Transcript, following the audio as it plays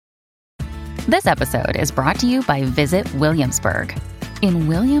This episode is brought to you by Visit Williamsburg. In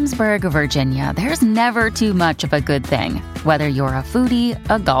Williamsburg, Virginia, there's never too much of a good thing. Whether you're a foodie,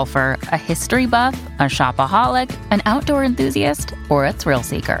 a golfer, a history buff, a shopaholic, an outdoor enthusiast, or a thrill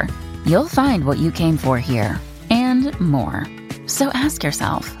seeker, you'll find what you came for here and more. So ask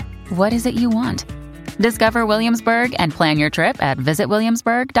yourself, what is it you want? Discover Williamsburg and plan your trip at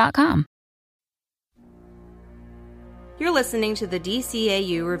visitwilliamsburg.com. You're listening to the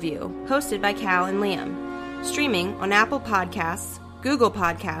DCAU Review, hosted by Cowl and Liam. Streaming on Apple Podcasts, Google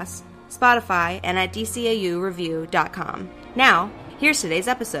Podcasts, Spotify, and at DCAUreview.com. Now, here's today's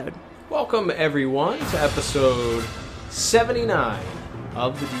episode. Welcome, everyone, to episode 79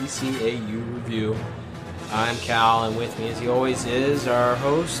 of the DCAU Review. I'm Cal, and with me, as he always is, our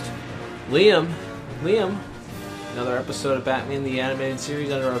host, Liam. Liam, another episode of Batman the Animated Series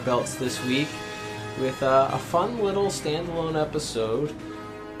under our belts this week with a fun little standalone episode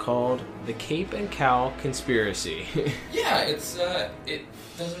called The Cape and Cowl Conspiracy. Yeah, it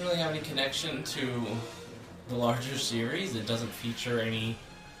doesn't really have any connection to the larger series. It doesn't feature any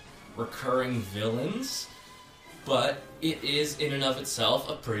recurring villains, but it is in and of itself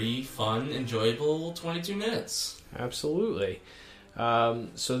a pretty fun, enjoyable 22 minutes. Absolutely.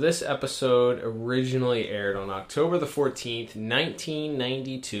 So this episode originally aired on October the 14th,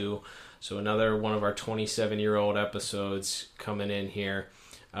 1992. So another one of our 27-year-old episodes coming in here.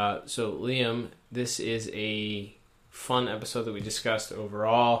 So Liam, this is a fun episode that we discussed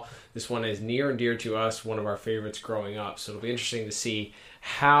overall. This one is near and dear to us, one of our favorites growing up. So it'll be interesting to see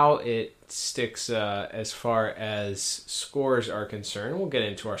how it sticks as far as scores are concerned. We'll get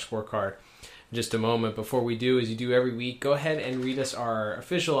into our scorecard in just a moment. Before we do, as you do every week, go ahead and read us our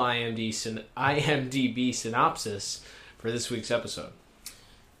official IMDb synopsis for this week's episode.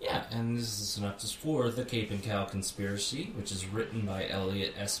 Yeah, and this is a synopsis for The Cape and Cowl Conspiracy, which is written by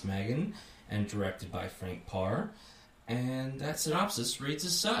Elliot S. Magan and directed by Frank Parr. And that synopsis reads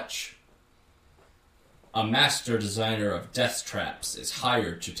as such. A master designer of death traps is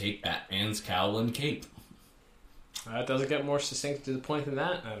hired to take Batman's cowl and cape. It doesn't get more succinct to the point than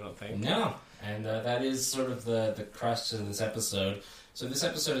that, I don't think. No, and that is sort of the crux of this episode. So this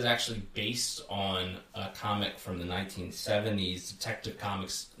episode is actually based on a comic from the 1970s, Detective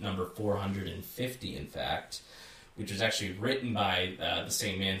Comics number 450, in fact, which was actually written by the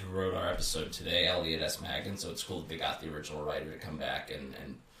same man who wrote our episode today, Elliot S. Magan. So it's cool that they got the original writer to come back and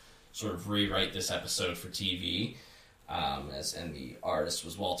sort of rewrite this episode for TV. And the artist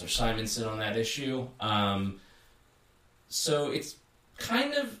was Walter Simonson on that issue. So it's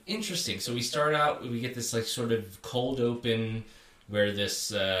kind of interesting. So we start out, we get this like sort of cold open where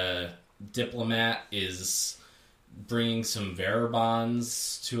this diplomat is bringing some bearer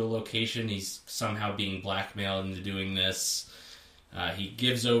bonds to a location. He's somehow being blackmailed into doing this. He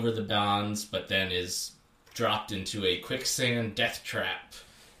gives over the bonds, but then is dropped into a quicksand death trap.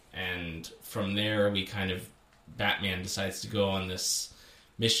 And from there, Batman decides to go on this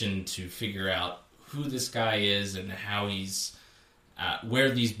mission to figure out who this guy is and how he's where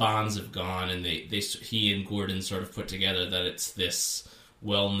these bonds have gone, and he and Gordon sort of put together that it's this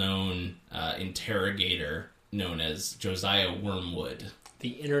well-known interrogator known as Josiah Wormwood.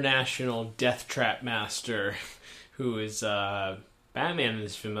 The international death trap master, who is Batman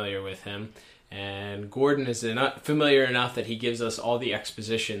is familiar with him, and Gordon is familiar enough that he gives us all the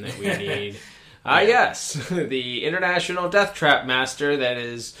exposition that we need. Yes, the international death trap master that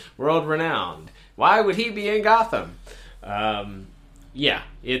is world-renowned. Why would he be in Gotham? Yeah,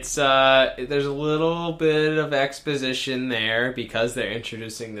 it's there's a little bit of exposition there because they're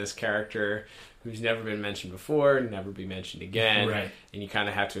introducing this character who's never been mentioned before, never be mentioned again, right? And you kind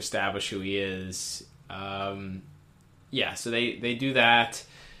of have to establish who he is. Yeah, so they do that,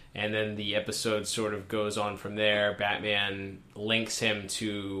 and then the episode sort of goes on from there. Batman links him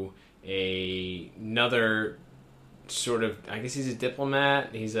to another sort of, I guess he's a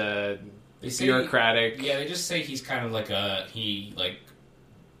diplomat. He's a bureaucratic. They just say he's kind of like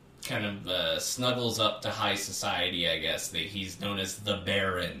snuggles up to high society, I guess. He's known as the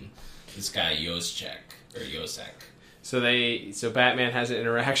Baron, this guy Yosek. So Batman has an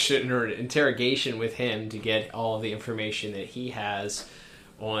interaction or an interrogation with him to get all the information that he has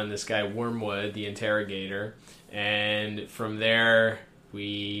on this guy Wormwood, the interrogator. And from there,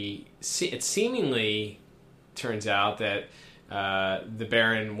 it seemingly turns out that the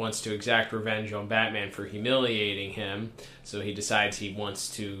Baron wants to exact revenge on Batman for humiliating him, so he decides he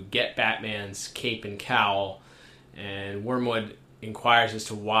wants to get Batman's cape and cowl, and Wormwood inquires as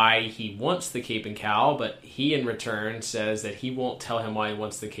to why he wants the cape and cowl, but he in return says that he won't tell him why he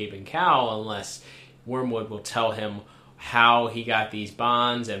wants the cape and cowl unless Wormwood will tell him how he got these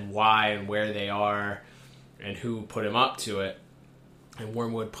bonds and why and where they are and who put him up to it. And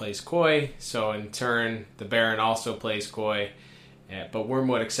Wormwood plays coy, so in turn, the Baron also plays coy. But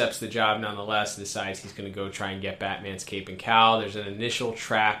Wormwood accepts the job nonetheless, decides he's going to go try and get Batman's cape and cowl. There's an initial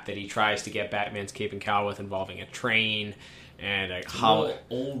trap that he tries to get Batman's cape and cowl with involving a train and a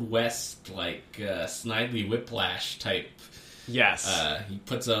Old West, like, Snidely Whiplash type. Yes. He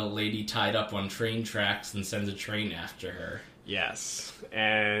puts a lady tied up on train tracks and sends a train after her. Yes.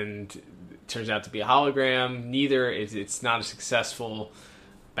 And it turns out to be a hologram. It's not as successful.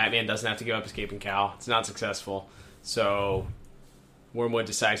 Batman doesn't have to give up his cape and cowl. It's not successful. So Wormwood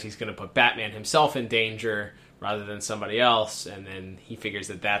decides he's going to put Batman himself in danger rather than somebody else, and then he figures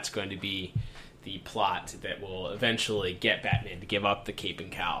that that's going to be the plot that will eventually get Batman to give up the cape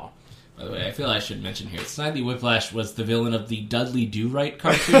and cowl. By the way, I feel I should mention here, Snidely Whiplash was the villain of the Dudley Do-Right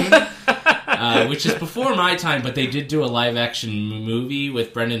cartoon, which is before my time, but they did do a live-action movie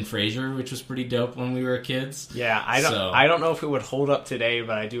with Brendan Fraser, which was pretty dope when we were kids. Yeah, I don't know if it would hold up today,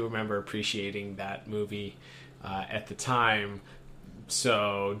 but I do remember appreciating that movie at the time.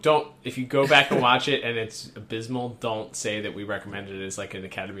 So if you go back and watch it and it's abysmal, don't say that we recommended it as like an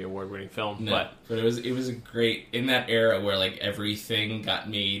Academy Award winning film. No, but it was a great, in that era where like everything got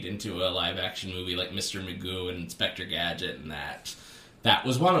made into a live action movie, like Mr. Magoo and Inspector Gadget, and that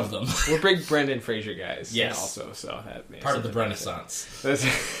was one of them. We're big Brendan Fraser guys. Yes. Also, so that makes part of the Renaissance.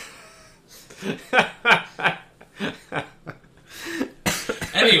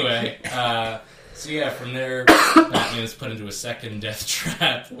 Anyway, so yeah, from there, Batman is put into a second death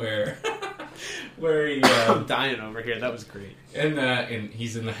trap where he I'm dying over here. That was great. And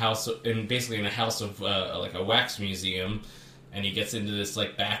he's in the house, basically in a house of like a wax museum, and he gets into this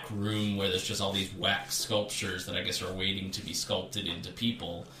like back room where there's just all these wax sculptures that I guess are waiting to be sculpted into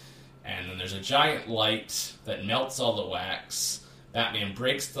people. And then there's a giant light that melts all the wax. Batman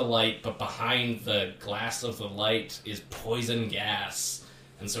breaks the light, but behind the glass of the light is poison gas.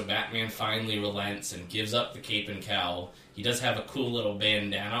 And so Batman finally relents and gives up the cape and cowl. He does have a cool little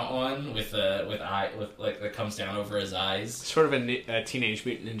bandana on with like that comes down over his eyes. Sort of a Teenage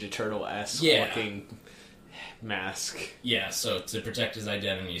Mutant Ninja Turtle-esque looking mask. Yeah, so to protect his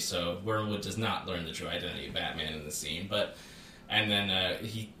identity, so Wormwood does not learn the true identity of Batman in the scene,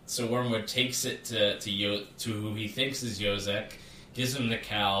 so Wormwood takes it to who he thinks is Yozek, gives him the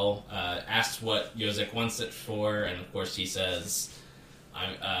cowl, asks what Yozek wants it for, and of course he says,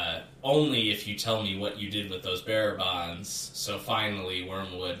 only if you tell me what you did with those bearer bonds. So finally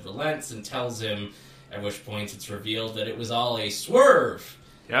Wormwood relents and tells him, at which point it's revealed that it was all a swerve.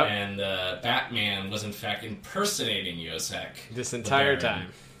 Yep. And Batman was in fact impersonating Yozek this entire time.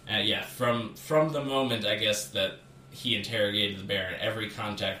 From the moment, I guess, that he interrogated the Baron, every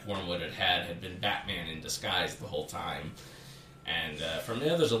contact Wormwood had been Batman in disguise the whole time. And from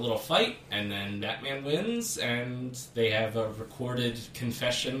there, there's a little fight, and then Batman wins, and they have a recorded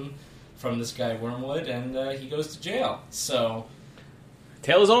confession from this guy Wormwood, and he goes to jail. So,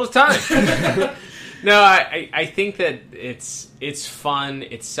 tale as old as time. No, I think that it's fun.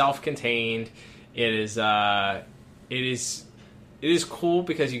 It's self-contained. It is cool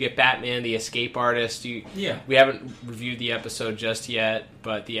because you get Batman, the escape artist. We haven't reviewed the episode just yet,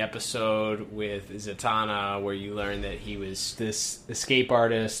 but the episode with Zatanna where you learn that he was this escape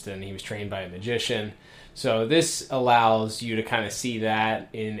artist and he was trained by a magician. So this allows you to kind of see that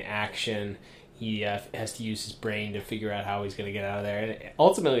in action. He has to use his brain to figure out how he's going to get out of there. And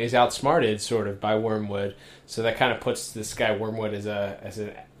ultimately he's outsmarted sort of by Wormwood. So that kind of puts this guy Wormwood as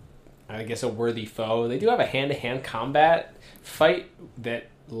a worthy foe. They do have a hand-to-hand combat fight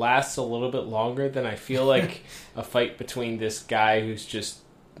that lasts a little bit longer than I feel like a fight between this guy who's just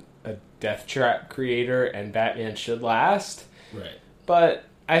a death trap creator and Batman should last. Right. But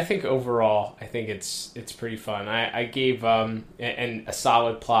I think overall, it's pretty fun. I gave and a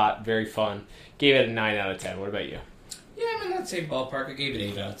solid plot, very fun. Gave it a 9 out of 10. What about you? Yeah, I'm in that same ballpark. I gave it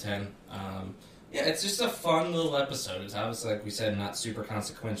 8 out of 10. Yeah, it's just a fun little episode. It's obviously, like we said, not super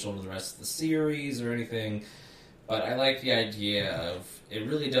consequential to the rest of the series or anything. But I like the idea of, it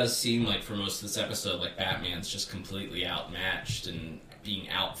really does seem like for most of this episode, like Batman's just completely outmatched and being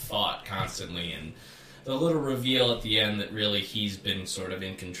outfought constantly. And the little reveal at the end that really he's been sort of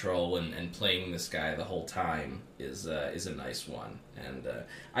in control and playing this guy the whole time is a nice one. And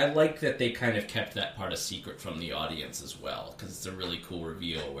I like that they kind of kept that part a secret from the audience as well, because it's a really cool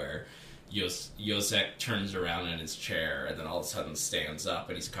reveal where Yozek turns around in his chair and then all of a sudden stands up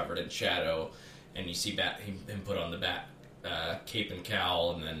and he's covered in shadow, and you see him put on the bat cape and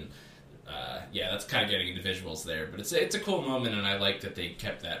cowl, and then that's kind of getting into visuals there. But it's a cool moment, and I like that they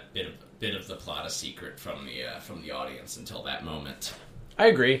kept that bit bit of the plot a secret from the audience until that moment. I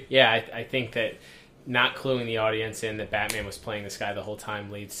agree. Yeah, I think that not cluing the audience in that Batman was playing this guy the whole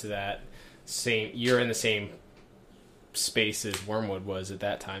time leads to that you're in the same space as Wormwood was at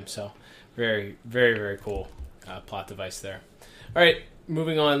that time. So very, very, very cool plot device there. All right,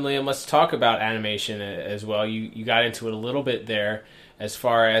 moving on, Liam, let's talk about animation as well. You got into it a little bit there. As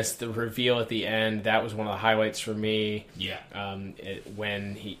far as the reveal at the end, that was one of the highlights for me. Yeah.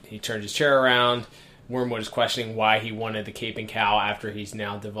 When he turned his chair around, Wormwood is questioning why he wanted the cape and cowl after he's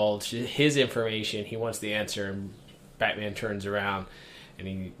now divulged his information. He wants the answer, and Batman turns around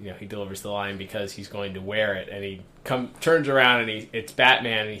and he delivers the line because he's going to wear it. And he turns around and it's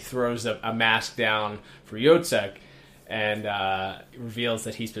Batman, and he throws a mask down for Yotzek and reveals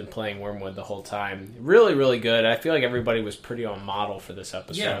that he's been playing Wormwood the whole time. Really, really good. I feel like everybody was pretty on model for this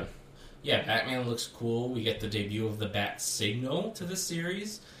episode. Yeah, Batman looks cool. We get the debut of the Bat Signal to this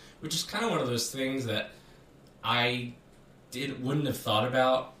series, which is kind of one of those things that I wouldn't have thought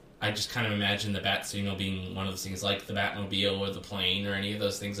about. I just kind of imagined the Bat Signal being one of those things like the Batmobile or the plane or any of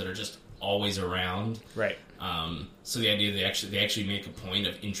those things that are just always around. Right. So the idea they actually make a point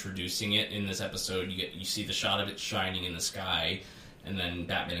of introducing it in this episode. You see the shot of it shining in the sky, and then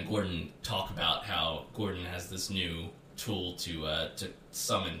Batman and Gordon talk about how Gordon has this new tool to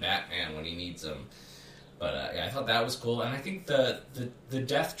summon Batman when he needs him. But I thought that was cool, and I think the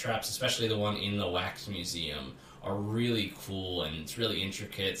death traps, especially the one in the Wax Museum, are really cool, and it's really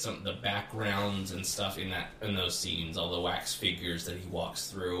intricate. Some of the backgrounds and stuff in those scenes, all the wax figures that he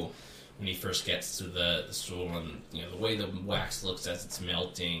walks through when he first gets to the stool, and the way the wax looks as it's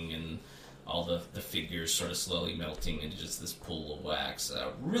melting, and all the figures sort of slowly melting into just this pool of wax.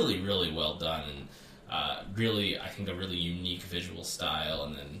 Really, really well done, and really, I think, a really unique visual style.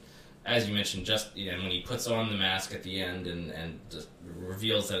 And then, as you mentioned, just when he puts on the mask at the end and just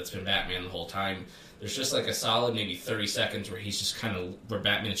reveals that it's been Batman the whole time, there's just like a solid maybe 30 seconds where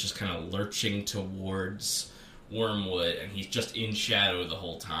Batman's just kind of lurching towards Wormwood, and he's just in shadow the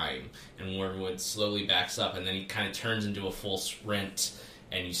whole time, and Wormwood slowly backs up, and then he kind of turns into a full sprint,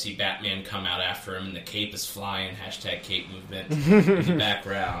 and you see Batman come out after him, and the cape is flying, #cape movement in the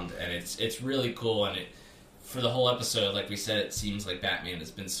background, and it's really cool. And for the whole episode, like we said, it seems like Batman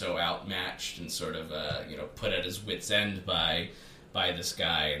has been so outmatched and sort of put at his wit's end by this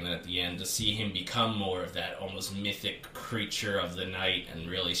guy, and then at the end to see him become more of that almost mythic creature of the night and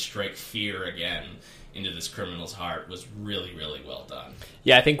really strike fear again into this criminal's heart was really, really well done.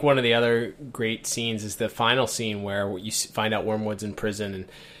 Yeah, I think one of the other great scenes is the final scene where you find out Wormwood's in prison, and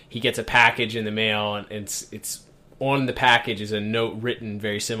he gets a package in the mail, and it's on the package is a note written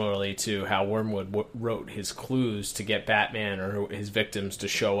very similarly to how Wormwood wrote his clues to get Batman or his victims to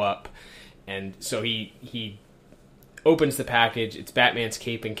show up. And so he opens the package, it's Batman's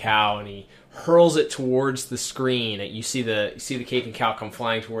cape and cowl, and he hurls it towards the screen. You see the cape and cowl come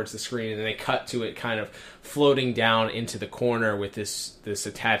flying towards the screen, and then they cut to it kind of floating down into the corner with this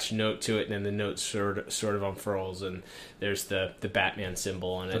attached note to it, and then the note sort of unfurls, and there's the Batman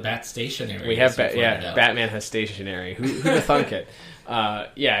symbol on it. The Bat stationery. We have Batman has stationery. Who'd have thunk it?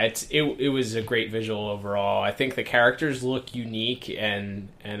 It was a great visual overall. I think the characters look unique, and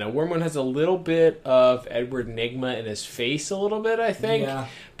Wormwood has a little bit of Edward Nygma in his face, a little bit, I think. Yeah.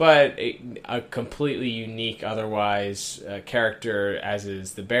 But a completely unique, otherwise, character, as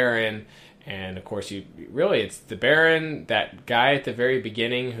is the Baron. And of course, it's the Baron, that guy at the very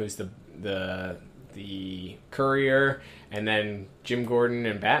beginning who's the courier, and then Jim Gordon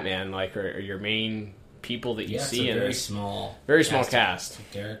and Batman, are your main people that you see in very small cast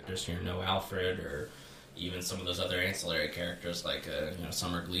of characters here. No Alfred, or even some of those other ancillary characters like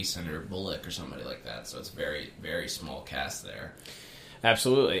Summer Gleason or Bullock or somebody like that. So it's very, very small cast there.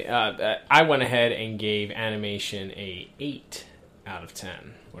 Absolutely. I went ahead and gave animation a 8 out of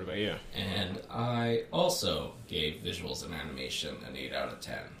 10. What about you? And I also gave visuals and animation an 8 out of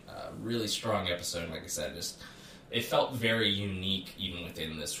 10. Really strong episode, like I said. It felt very unique, even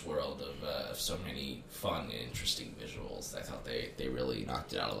within this world of so many fun and interesting visuals. I thought they really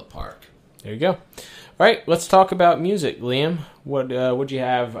knocked it out of the park. There you go. All right, let's talk about music, Liam. What'd you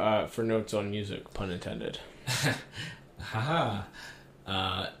have for notes on music, pun intended? Haha.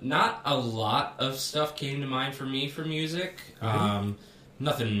 Not a lot of stuff came to mind for me for music.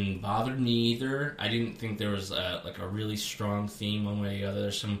 Nothing bothered me either. I didn't think there was a really strong theme one way or the other.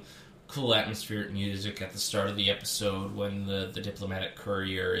 There's some cool atmospheric music at the start of the episode when the diplomatic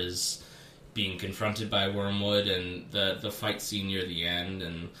courier is being confronted by Wormwood, and the fight scene near the end,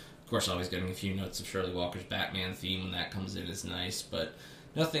 and of course always getting a few notes of Shirley Walker's Batman theme when that comes in is nice, but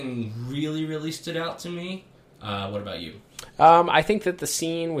nothing really, really stood out to me. What about you? I think that the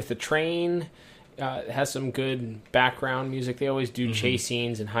scene with the train has some good background music. They always do chase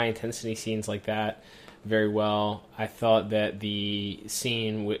scenes and high-intensity scenes like that very well. I thought that the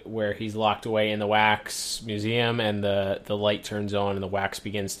scene where he's locked away in the wax museum and the light turns on and the wax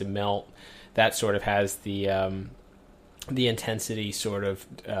begins to melt, that sort of has the intensity sort of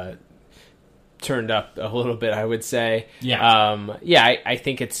turned up a little bit, I would say. Yeah. I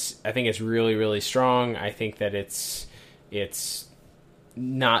think it's really, really strong. I think that it's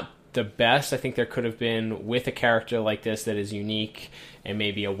not the best. I think there could have been, with a character like this that is unique and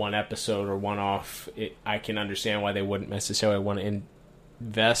maybe a one episode or one off, I can understand why they wouldn't necessarily want to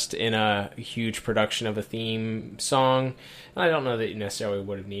invest in a huge production of a theme song. And I don't know that you necessarily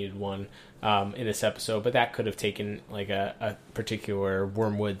would have needed one in this episode, but that could have taken like a particular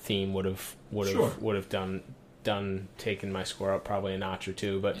Wormwood theme would have taken my score up probably a notch or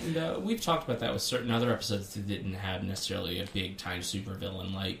two. But we've talked about that with certain other episodes that didn't have necessarily a big time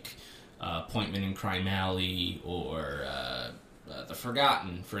supervillain, like Appointment in Crime Alley or The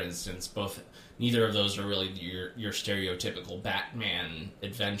Forgotten, for instance. Neither of those are really your stereotypical Batman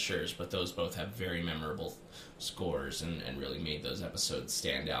adventures, but those both have very memorable scores and really made those episodes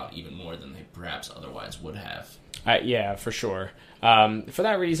stand out even more than they perhaps otherwise would have. Yeah, for sure. For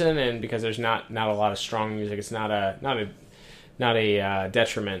that reason, and because there's not a lot of strong music, it's not a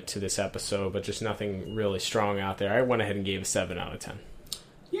detriment to this episode, but just nothing really strong out there. I went ahead and gave a 7 out of 10.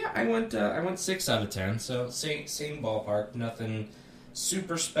 Yeah, I went 6 out of 10. So same ballpark. Nothing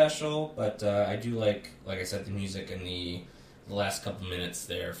super special, but I do like I said, the music and the last couple minutes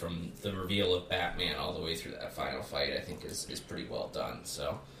there from the reveal of Batman all the way through that final fight. I think is pretty well done.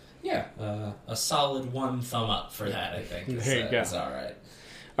 So. Yeah, a solid 1 thumb up for that, I think. There you go. It's all right.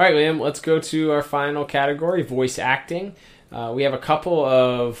 All right, William, let's go to our final category, voice acting. We have a couple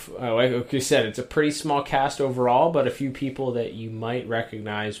of, like you said, it's a pretty small cast overall, but a few people that you might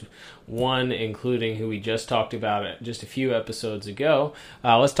recognize, one including who we just talked about just a few episodes ago.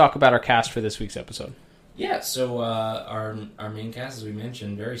 Let's talk about our cast for this week's episode. Yeah, so our main cast, as we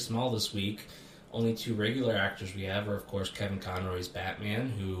mentioned, very small this week. Only 2 regular actors we have are, of course, Kevin Conroy's Batman,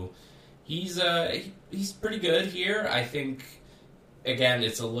 who he's pretty good here. I think, again,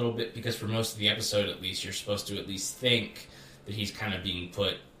 it's a little bit, because for most of the episode, at least, you're supposed to at least think that he's kind of being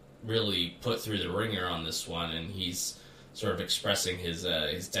put through the ringer on this one, and he's sort of expressing his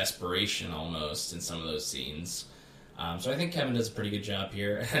desperation almost in some of those scenes. So I think Kevin does a pretty good job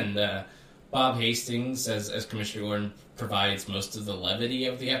here, and Bob Hastings, as Commissioner Gordon, provides most of the levity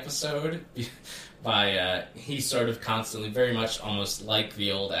of the episode by he's sort of constantly, very much almost like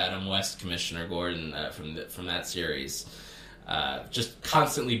the old Adam West Commissioner Gordon from that series, just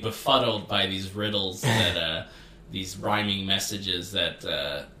constantly befuddled by these riddles that these rhyming messages that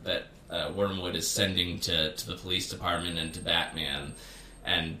Wormwood is sending to the police department and to Batman,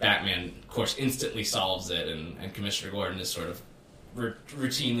 and Batman, of course, instantly solves it, and Commissioner Gordon is sort of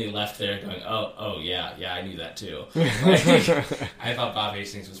routinely left there going, oh yeah, I knew that too. I thought Bob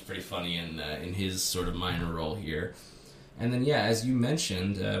Hastings was pretty funny in his sort of minor role here. And then, yeah, as you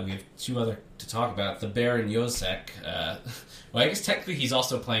mentioned, we have 2 other to talk about. The Baron Yosek. Well, I guess technically he's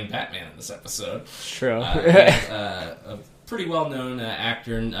also playing Batman in this episode. True. A pretty well-known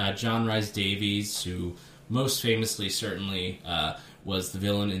actor, John Rhys Davies, who most famously certainly was the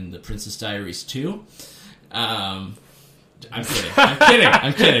villain in The Princess Diaries 2. I'm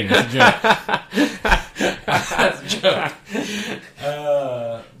kidding. That's a joke.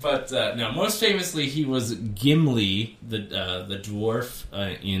 But no, most famously, he was Gimli, the dwarf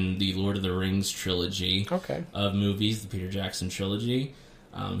in the Lord of the Rings trilogy of movies, the Peter Jackson trilogy.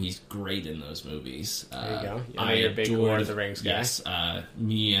 He's great in those movies. There you go. I you're a big Lord of the Rings guy. Yes,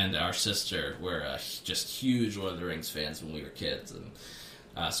 me and our sister were just huge Lord of the Rings fans when we were kids, and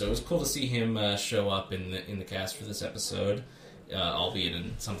so it was cool to see him show up in the cast for this episode, albeit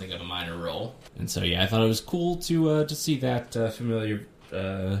in something of a minor role. And so, yeah, I thought it was cool to see that familiar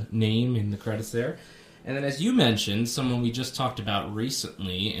name in the credits there. And then, as you mentioned, someone we just talked about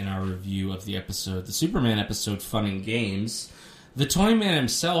recently in our review of the episode, the Superman episode, Fun and Games, the Toyman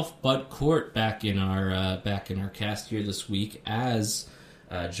himself, Bud Cort, back in our cast here this week as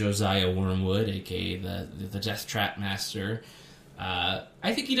Josiah Wormwood, aka the Death Trap Master.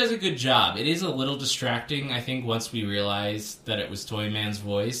 I think he does a good job. It is a little distracting, I think, once we realize that it was Toyman's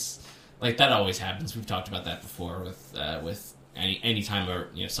voice. Like, that always happens. We've talked about that before with any time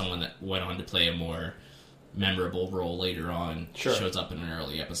someone that went on to play a more memorable role later on shows up in an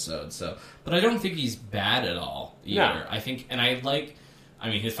early episode. So, but I don't think he's bad at all either. No. I think, and I I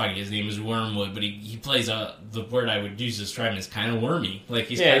mean, his name is Wormwood, but he plays the word I would use to describe him is kind of wormy. Like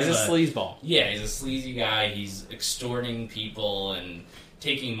he's a sleazeball. Yeah, he's a sleazy guy. He's extorting people and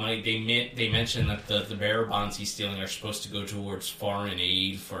taking money. They mention that the bearer bonds he's stealing are supposed to go towards foreign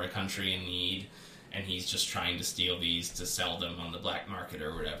aid for a country in need, and he's just trying to steal these to sell them on the black market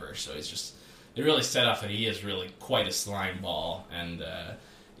or whatever. So they really set off that he is really quite a slime ball, and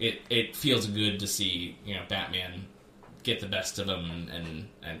it feels good to see Batman get the best of him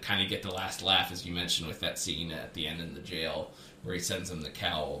and kind of get the last laugh, as you mentioned, with that scene at the end in the jail where he sends him the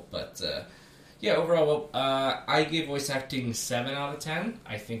cowl. But overall, I give voice acting 7 out of 10.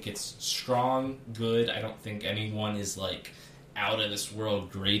 I think it's strong, good. I don't think anyone is like out of this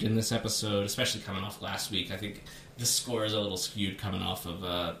world great in this episode, especially coming off last week. I think the score is a little skewed coming off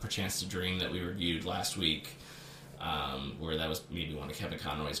of Perchance to Dream that we reviewed last week. Where that was maybe one of Kevin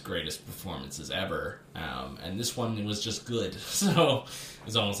Conroy's greatest performances ever. And this one was just good. So it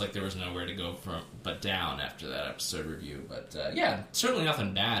was almost like there was nowhere to go but down after that episode review. But certainly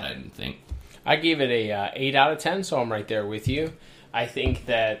nothing bad, I didn't think. I gave it a 8 out of 10, so I'm right there with you. I think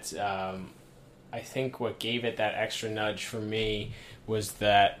that what gave it that extra nudge for me was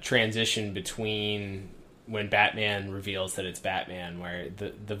that transition between when Batman reveals that it's Batman, where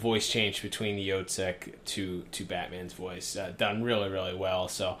the voice change between the Yotsek to Batman's voice, done really, really well.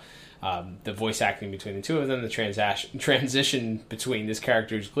 So the voice acting between the two of them, the transition between this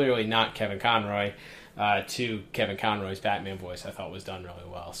character who's clearly not Kevin Conroy to Kevin Conroy's Batman voice, I thought was done really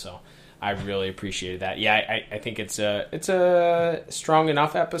well. So I really appreciated that. Yeah, I think it's a strong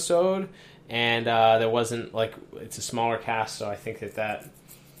enough episode, and there wasn't it's a smaller cast, so I think that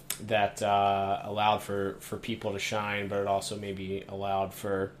allowed for people to shine, but it also maybe allowed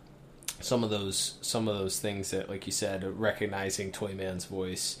for some of those things that, like you said, recognizing Toyman's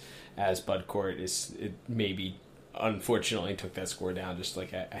voice as Bud Cort it maybe unfortunately took that score down just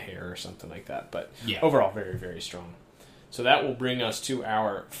like a hair or something like that. But overall, very, very strong. So that will bring us to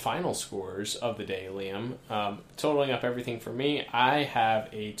our final scores of the day, Liam. Totaling up everything for me, I have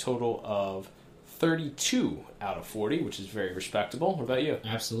a total of 32 out of 40, which is very respectable. What about you?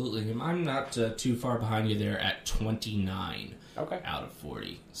 Absolutely. I'm not too far behind you there at 29 out of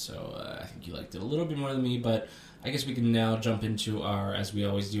 40. So I think you liked it a little bit more than me, but I guess we can now jump into our, as we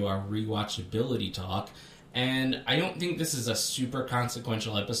always do, our rewatchability talk. And I don't think this is a super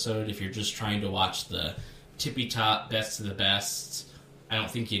consequential episode if you're just trying to watch the tippy-top, best of the best. I don't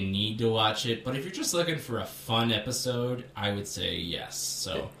think you need to watch it, but if you're just looking for a fun episode, I would say yes.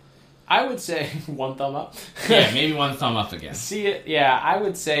 So I would say one thumb up. Yeah, maybe one thumb up again. See it? Yeah, I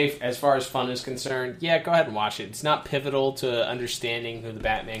would say as far as fun is concerned, yeah, go ahead and watch it. It's not pivotal to understanding who the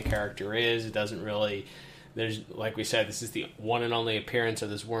Batman character is. It doesn't really... There's, like we said, this is the one and only appearance of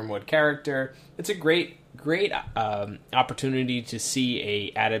this Wormwood character. It's a great opportunity to see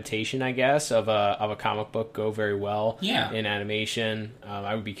a adaptation, I guess, of a comic book go very well in animation.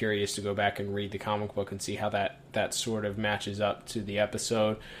 I would be curious to go back and read the comic book and see how that sort of matches up to the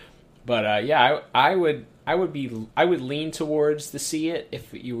episode. But I would lean towards the see it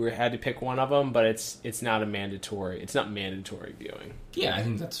if you had to pick one of them, but it's not mandatory viewing. Yeah, I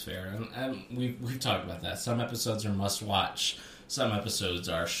think that's fair. And we've talked about that. Some episodes are must watch, some episodes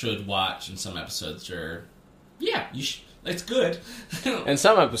are should watch, and some episodes are it's good. And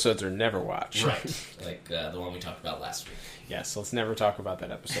some episodes are never watch. Right, like the one we talked about last week. Yes, let's never talk about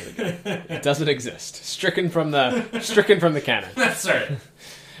that episode again. It doesn't exist. Stricken from the canon. That's right.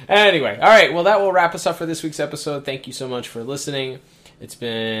 Anyway, all right, well, that will wrap us up for this week's episode. Thank you so much for listening. It's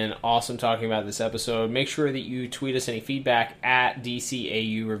been awesome talking about this episode. Make sure that you tweet us any feedback at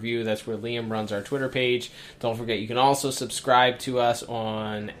DCAU Review. That's where Liam runs our Twitter page. Don't forget, you can also subscribe to us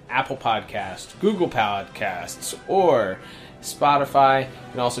on Apple Podcasts, Google Podcasts, or Spotify. You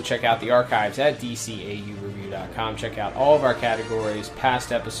can also check out the archives at DCAUreview.com. Check out all of our categories,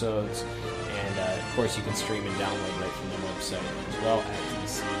 past episodes, and, of course, you can stream and download right from the website as well at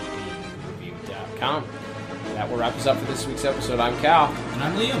DCAUreview.com. That will wrap us up for this week's episode. I'm Cal. And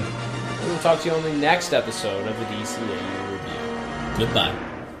I'm Liam. We will talk to you on the next episode of the DCAU Review. Goodbye.